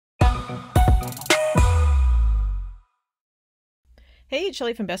Hey, it's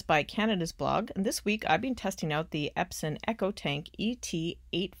Shelley from Best Buy Canada's blog, and this week I've been testing out the Epson EcoTank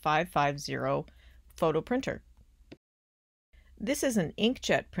ET-8550 photo printer. This is an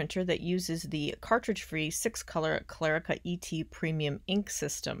inkjet printer that uses the cartridge-free 6-color Clarica ET Premium ink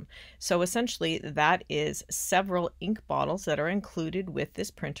system. So essentially that is several ink bottles that are included with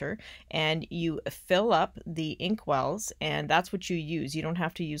this printer, and you fill up the ink wells, and that's what you use. You don't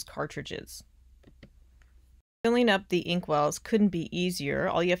have to use cartridges. Filling up the inkwells couldn't be easier.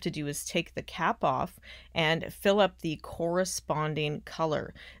 All you have to do is take the cap off and fill up the corresponding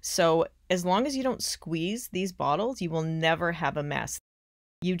color. So as long as you don't squeeze these bottles, you will never have a mess.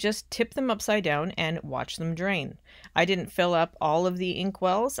 You just tip them upside down and watch them drain. I didn't fill up all of the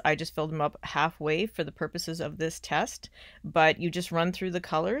inkwells. I just filled them up halfway for the purposes of this test, but you just run through the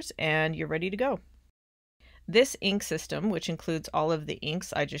colors and you're ready to go. This ink system, which includes all of the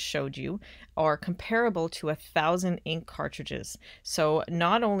inks I just showed you, are comparable to 1,000 ink cartridges. So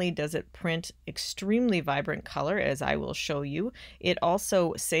not only does it print extremely vibrant color, as I will show you, it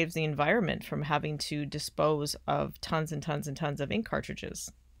also saves the environment from having to dispose of tons and tons and tons of ink cartridges.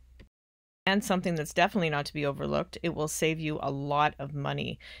 And something that's definitely not to be overlooked, it will save you a lot of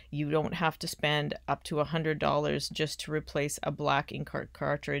money. You don't have to spend up to $100 just to replace a black ink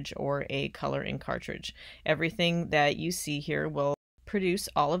cartridge or a color ink cartridge. Everything that you see here will produce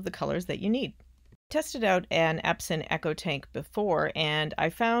all of the colors that you need. I tested out an Epson EcoTank before, and I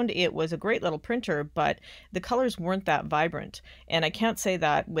found it was a great little printer, but the colors weren't that vibrant. And I can't say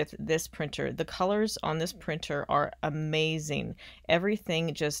that with this printer. The colors on this printer are amazing.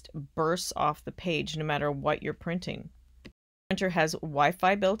 Everything just bursts off the page no matter what you're printing. The printer has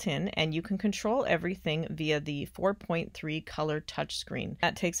Wi-Fi built in, and you can control everything via the 4.3 color touchscreen.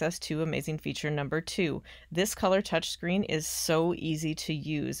 That takes us to amazing feature number 2. This color touchscreen is so easy to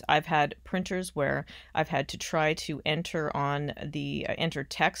use. I've had printers where I've had to try to enter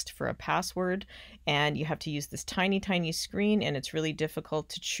text for a password, and you have to use this tiny screen, and it's really difficult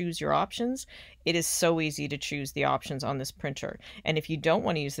to choose your options. It is so easy to choose the options on this printer. And if you don't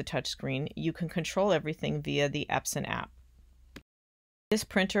want to use the touchscreen, you can control everything via the Epson app. This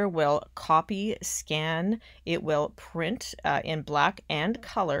printer will copy, scan, it will print in black and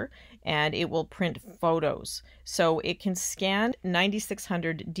color, and it will print photos. So it can scan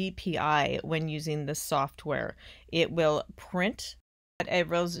 9600 DPI when using the software. It will print at a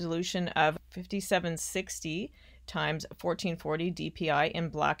resolution of 5760 times 1440 DPI in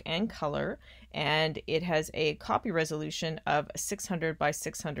black and color, and it has a copy resolution of 600 by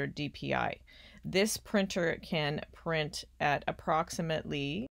 600 DPI. This printer can print at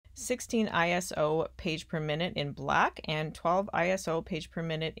approximately 16 ISO page per minute in black and 12 ISO page per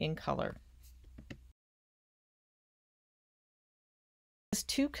minute in color. There's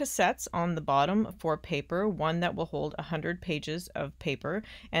 2 cassettes on the bottom for paper, one that will hold 100 pages of paper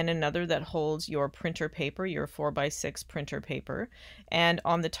and another that holds your printer paper, your 4x6 printer paper. And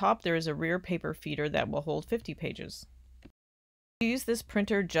on the top there is a rear paper feeder that will hold 50 pages. You use this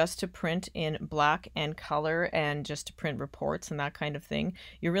printer just to print in black and color and just to print reports and that kind of thing,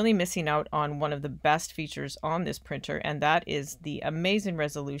 you're really missing out on one of the best features on this printer, and that is the amazing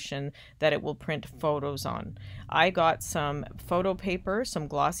resolution that it will print photos on. I got some photo paper, some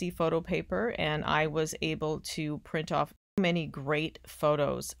glossy photo paper, and I was able to print off many great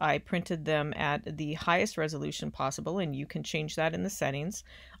photos. I printed them at the highest resolution possible, and you can change that in the settings,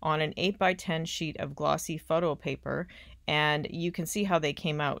 on an 8x10 sheet of glossy photo paper, and you can see how they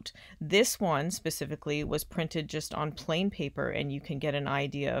came out. This one specifically was printed just on plain paper, and you can get an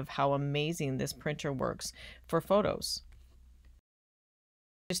idea of how amazing this printer works for photos.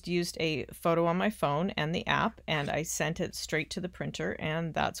 Just used a photo on my phone and the app, and I sent it straight to the printer,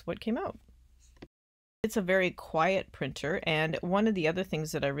 and that's what came out. It's a very quiet printer, and one of the other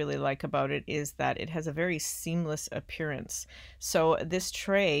things that I really like about it is that it has a very seamless appearance. So this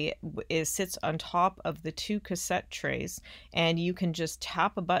tray sits on top of the 2 cassette trays, and you can just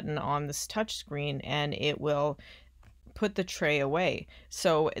tap a button on this touch screen and it will put the tray away.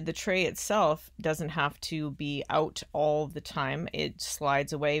 So the tray itself doesn't have to be out all the time. It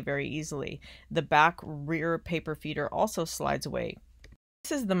slides away very easily. The back rear paper feeder also slides away.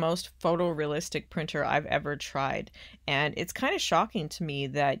 This is the most photorealistic printer I've ever tried, and it's kind of shocking to me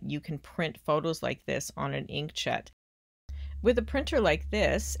that you can print photos like this on an inkjet. With a printer like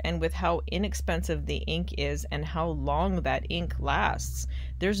this, and with how inexpensive the ink is and how long that ink lasts,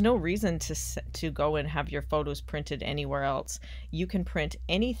 there's no reason to go and have your photos printed anywhere else. You can print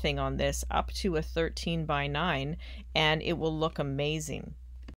anything on this up to a 13 by 9 and it will look amazing.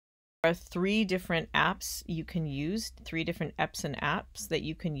 There are three different apps you can use, three different Epson apps that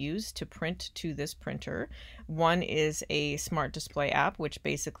you can use to print to this printer. One is a smart display app, which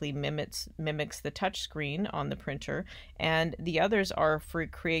basically mimics the touch screen on the printer, and the others are for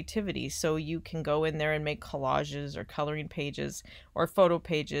creativity. So you can go in there and make collages or coloring pages or photo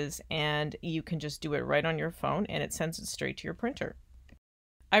pages, and you can just do it right on your phone and it sends it straight to your printer.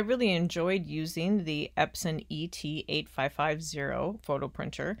 I really enjoyed using the Epson ET-8550 photo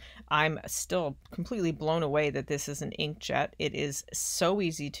printer. I'm still completely blown away that this is an inkjet. It is so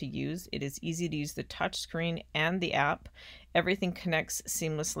easy to use. It is easy to use the touch screen and the app. Everything connects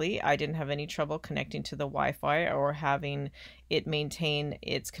seamlessly. I didn't have any trouble connecting to the Wi-Fi or having it maintain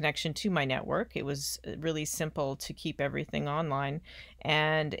its connection to my network. It was really simple to keep everything online,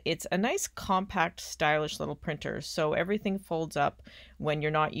 and it's a nice, compact, stylish little printer. So everything folds up when you're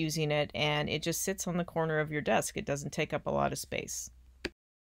not using it, and it just sits on the corner of your desk. It doesn't take up a lot of space.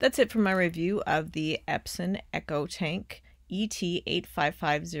 That's it for my review of the Epson EcoTank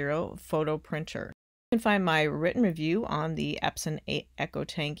ET-8550 photo printer. You can find my written review on the Epson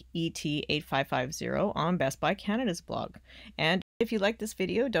EcoTank ET-8550 on Best Buy Canada's blog. And if you like this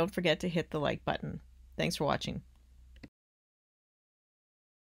video, don't forget to hit the like button. Thanks for watching.